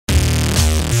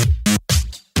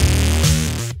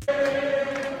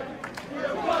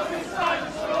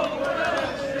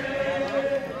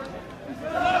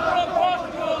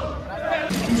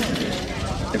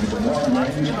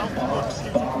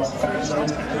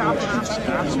Yes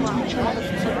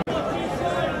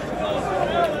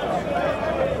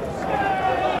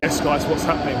guys, what's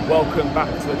happening? Welcome back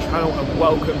to the channel and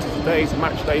welcome to today's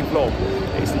match day vlog.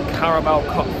 It's the Carabao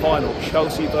Cup final,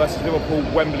 Chelsea versus Liverpool,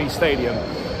 Wembley Stadium.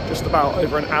 Just about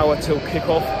over an hour till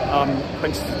kick-off.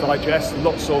 Plenty to digest,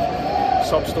 lots of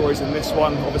sub-stories in this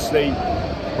one. Obviously,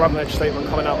 Abramovich statement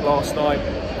coming out last night.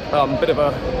 Bit of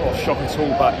a, not a shock at all,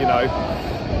 but you know,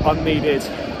 unneeded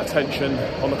attention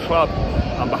on the club,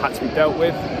 but had to be dealt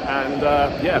with. And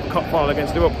yeah, cup final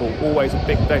against Liverpool, always a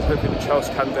big day. Hopefully the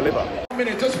Chelsea can deliver. 1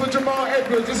 minute, just for Jamal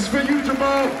Edwards. This is for you,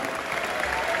 Jamal.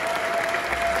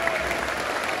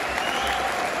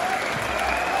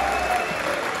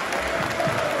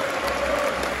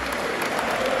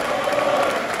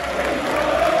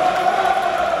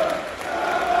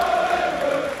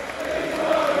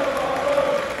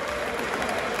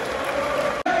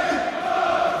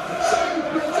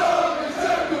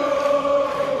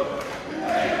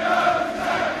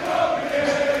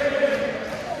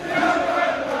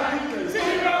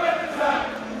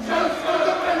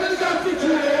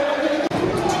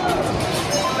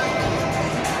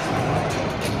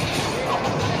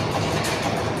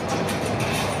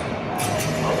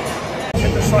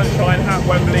 Sunshine at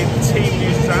Wembley, the team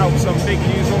news is out, some big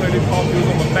news. Already Lukaku was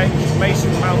on the bench,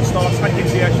 Mason Mount starts, taking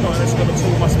the edge, not in the squad at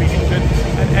all, must be injured,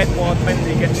 and Edouard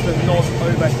Mendy gets the nod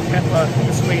over Kepa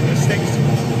between the sticks.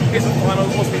 It's the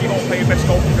final, obviously you've got to play your best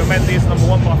goalkeeper. Mendy is number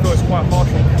one, but I feel it's quite harsh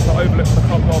on Kepa, overlooked the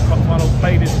Carabao Cup final,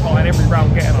 played his part in every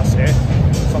round getting us here.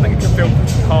 So I think it can feel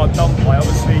pretty hard done by.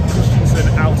 Obviously Christensen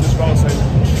out as well, so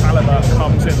Chalobah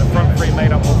comes in, the front three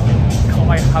made up of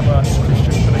Kai Havertz,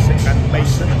 Christian Pulisic and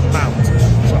Mason Mount.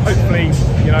 So hopefully,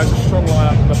 you know, it's a strong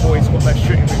lineup and the boys got their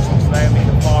shooting boots on today and we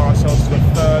can fire ourselves to the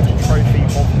third trophy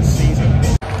of the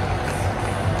season.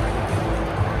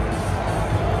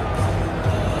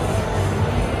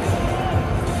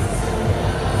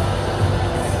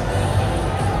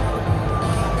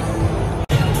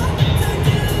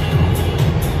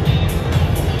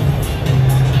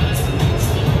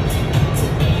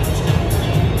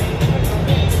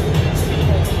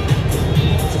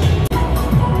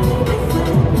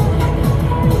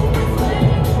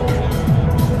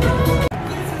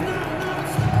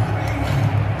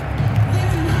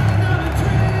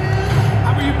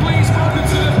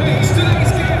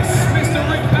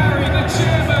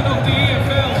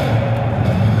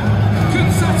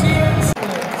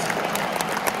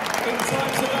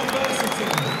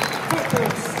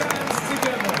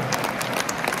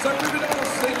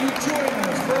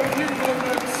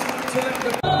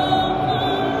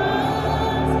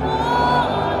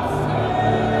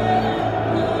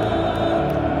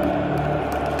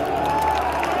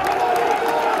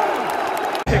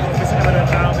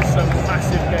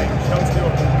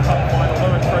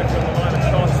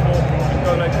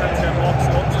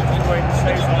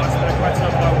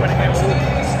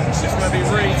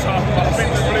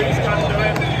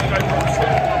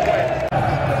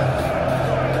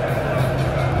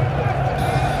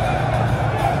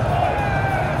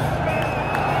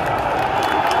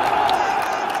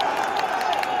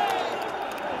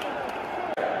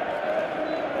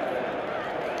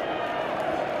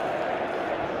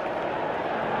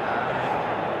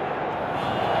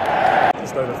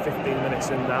 Over 15 minutes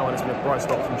in now, and it's been a bright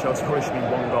start from Chelsea. Probably should be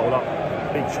 1 goal up.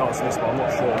 Big chance in this, but I'm not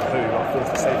sure who. I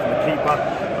forced to save from the keeper.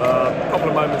 A couple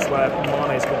of moments where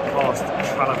Mane's got past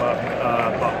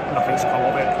Chalobah, but nothing's come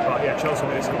of it. But yeah, Chelsea in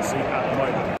this hot seat at the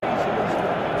moment.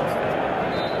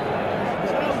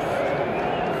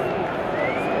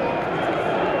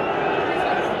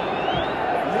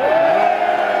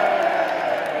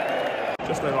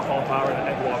 Just over half hour, and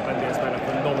Edouard Mendy has made a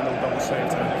phenomenal double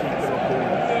save to keep Liverpool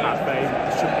at bay.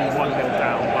 It should be 1-0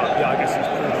 down, but yeah, I guess he's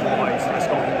proven why he's the best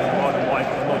goalkeeper in the world and why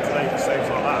he's not today for saves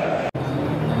like that.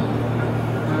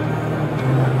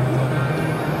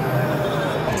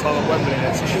 Time at Wembley,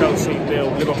 it's Chelsea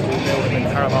 0, Liverpool 0 in the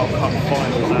Carabao Cup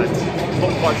final, and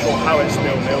not quite sure how it's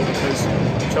 0-0 because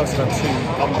Chelsea had two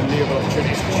unbelievable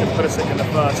opportunities. Pulisic in the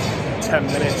first 10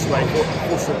 minutes where he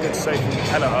also a good save from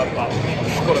Kepa, but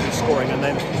he's got to be scoring, and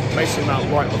then Mason Mount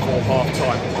right before half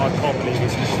time. I can't believe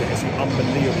he's missed it. It's an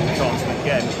unbelievable chance, and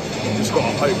again, you've just got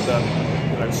to hope that,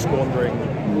 you know, squandering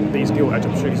these gilt-edged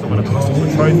opportunities not going to cost us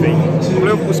a trophy. From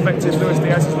Liverpool perspective, Luis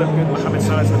Diaz has looked good, Mohamed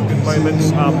Salah's had good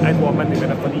moments, Edouard Mendy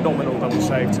made a phenomenal double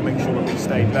save to make sure that we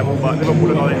stayed level, but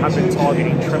Liverpool and I have been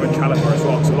targeting Trevor Chalobah as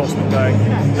well, because a lot's been going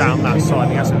down that side.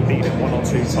 He hasn't beat it 1 or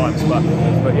 2 times,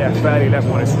 but yeah, fairly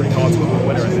level, and it's really hard to call a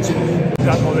winner in this one.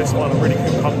 That on this one really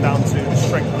could come down to the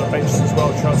strength of the benches as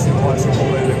well. Chelsea might have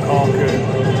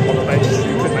Lukaku on the bench,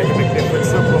 who could make a big difference.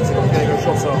 Still got Diego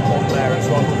Jota on there as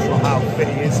well. how fit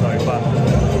he is though. But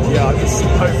yeah, I just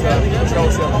hope that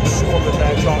Chelsea have squandered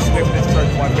their chance to win this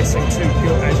trophy by missing 2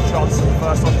 gilt-edged chances in the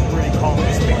first half. Really can't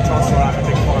miss big chances like that in a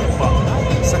big final. But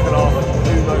second half,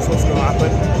 who knows what's going to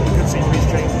happen? You could see Reece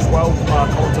James as well come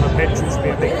onto the pitch, which would be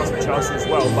a big plus for Chelsea as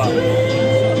well. But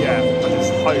yeah, I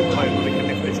just hope that they can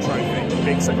lift this trophy.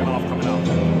 Big second half coming up.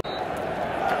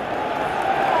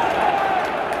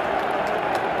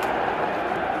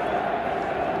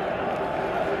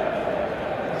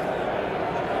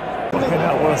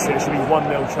 Honestly, it should be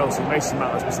 1-0 Chelsea. Mason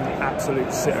Mount was an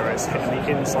absolute sitter. It's hitting the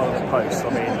inside of the post. I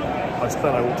mean, I just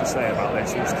don't know what to say about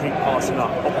this. You just keep passing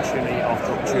up opportunity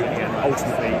after opportunity, and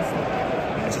ultimately,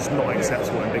 it's just not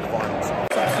acceptable in big finals.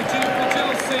 Substitute for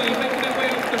Chelsea, making their way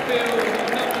off the field,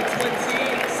 number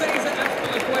 28, Cesar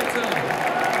Azpilicueta.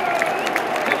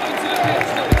 Coming to the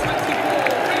pitch, number 24,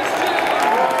 Reece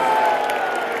James.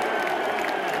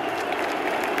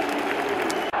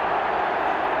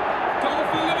 Goal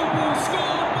for Liverpool,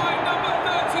 scored by number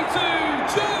 32,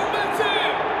 Joe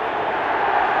Matip.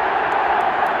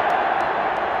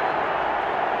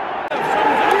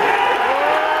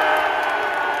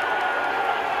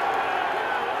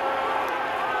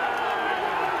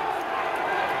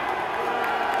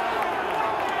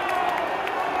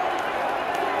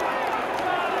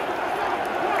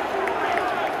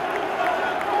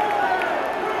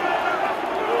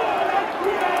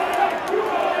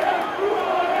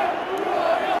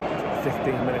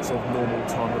 15 minutes of normal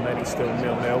time remaining, still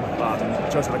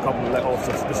 0-0. Just had a couple of let-offs,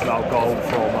 disallowed goal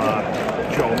from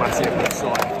Joel Matip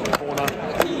offside from the corner.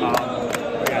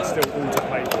 But yeah, still all to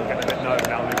play for, getting a bit known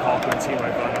now. Lukaku and Timo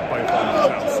going up both on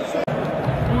themselves.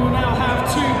 We will now have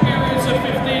 2 periods of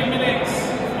 15 minutes,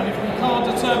 and if we can't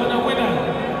determine a winner,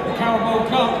 the Carabao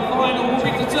Cup final will be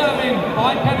determined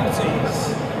by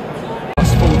penalties.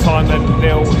 Full time then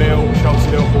 0-0,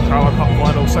 Chelsea Liverpool Carabao Cup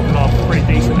final. Second half pretty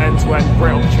decent end-to-end,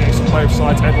 great opportunities on both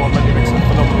sides. Everyone really makes some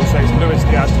phenomenal saves. Luis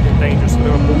Diaz has been dangerous for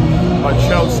Liverpool. But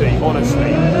Chelsea, honestly,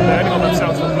 they're only on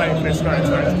themselves for playing for this going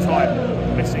into extra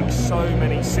time, missing so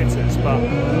many sitters. But you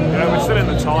know, we're still in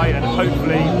the tie, and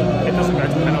hopefully it doesn't go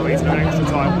to penalties. And in extra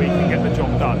time we can get the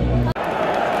job done.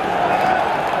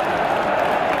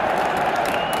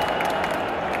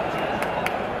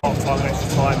 Half-time and extra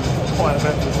time, quite an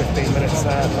eventful 15 minutes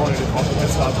there. Lukaku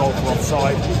gets that goal from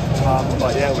offside.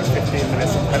 But yeah, we're 15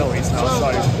 minutes on penalties now,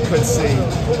 so could see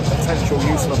potential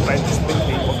use of a bench,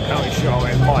 thinking of penalty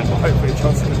shootout in mind. But hopefully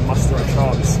Chelsea can muster a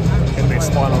chance in this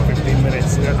final 15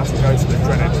 minutes. We don't have to go to the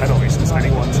dreaded penalties, because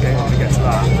anyone's game when we get to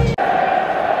that.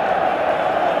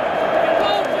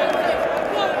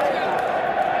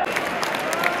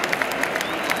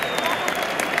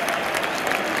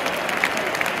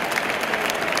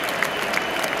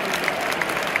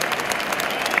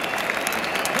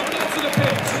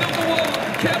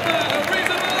 Kepa,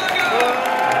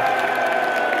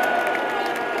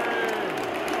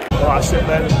 well, that's it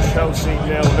then. Chelsea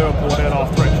 0, Liverpool 0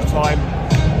 after extra time.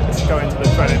 It's going to the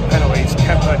dreaded penalties.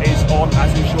 Kepa is on,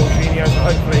 as is Jorginho, so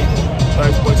hopefully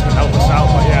those boys can help us out.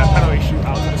 But yeah, penalty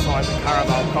shootout to decide the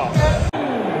Carabao Cup.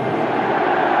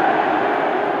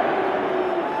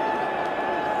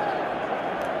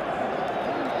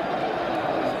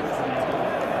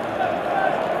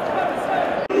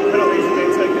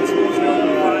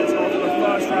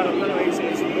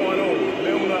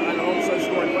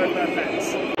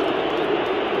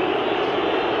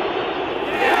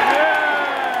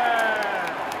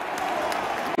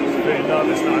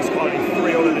 Nervous now, it's currently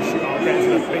 3-all in the shootout. Getting to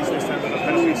the business end of the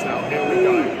penalties now. Here we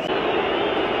go.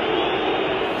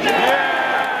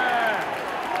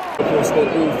 Liverpool scored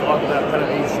all 5 of their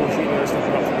penalties. Jorginho is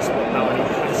looking up for the spot now, and he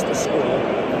has to score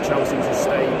for Chelsea to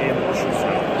stay in the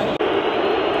shootout.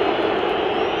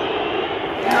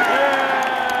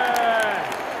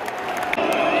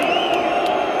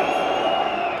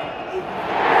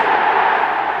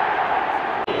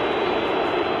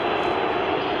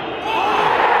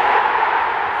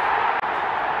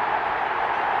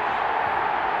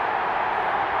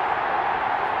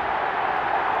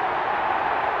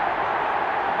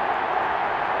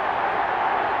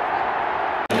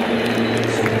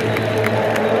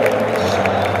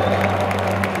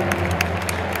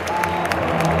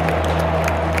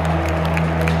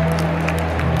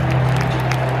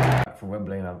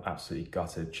 Wembley, and I'm absolutely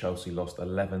gutted. Chelsea lost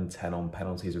 11-10 on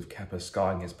penalties, with Kepa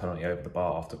skying his penalty over the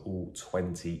bar after all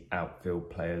 20 outfield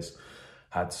players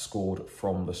had scored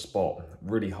from the spot.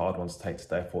 Really hard one to take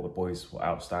today. I thought the boys were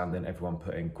outstanding. Everyone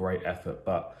put in great effort,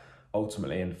 but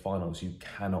ultimately in finals, you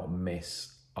cannot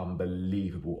miss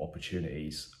unbelievable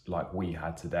opportunities like we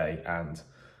had today. And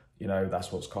you know,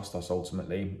 that's what's cost us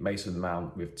ultimately. Mason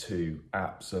Mount with 2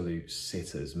 absolute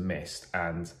sitters missed,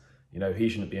 and you know, he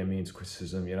shouldn't be immune to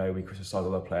criticism. You know, we criticise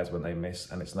other players when they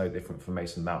miss, and it's no different for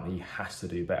Mason Mount. He has to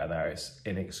do better there. It's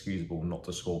inexcusable not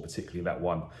to score, particularly that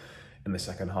one in the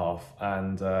second half.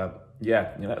 And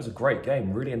yeah, you know, it was a great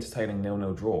game, really entertaining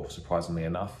 0-0 draw, surprisingly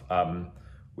enough.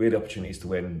 We had opportunities to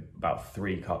win about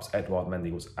 3 cups. Edouard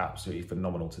Mendy was absolutely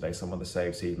phenomenal today. Some of the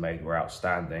saves he made were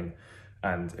outstanding,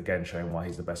 and again, showing why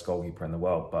he's the best goalkeeper in the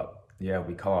world. But yeah,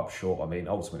 we come up short. I mean,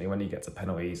 ultimately, when you get to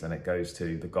penalties and it goes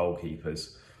to the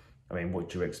goalkeepers, I mean, what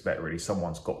do you expect, really?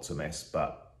 Someone's got to miss.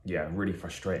 But yeah, really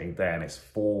frustrating there. And it's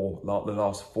the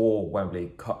last 4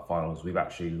 Wembley Cup finals we've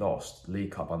actually lost.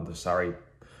 League Cup under Surrey,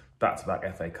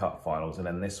 back-to-back FA Cup finals, and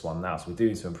then this one now. So we do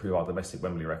need to improve our domestic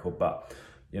Wembley record. But,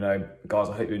 you know, guys,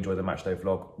 I hope you enjoyed the matchday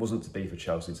vlog. Wasn't to be for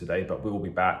Chelsea today, but we will be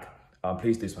back.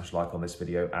 Please do smash a like on this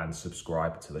video and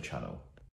subscribe to the channel.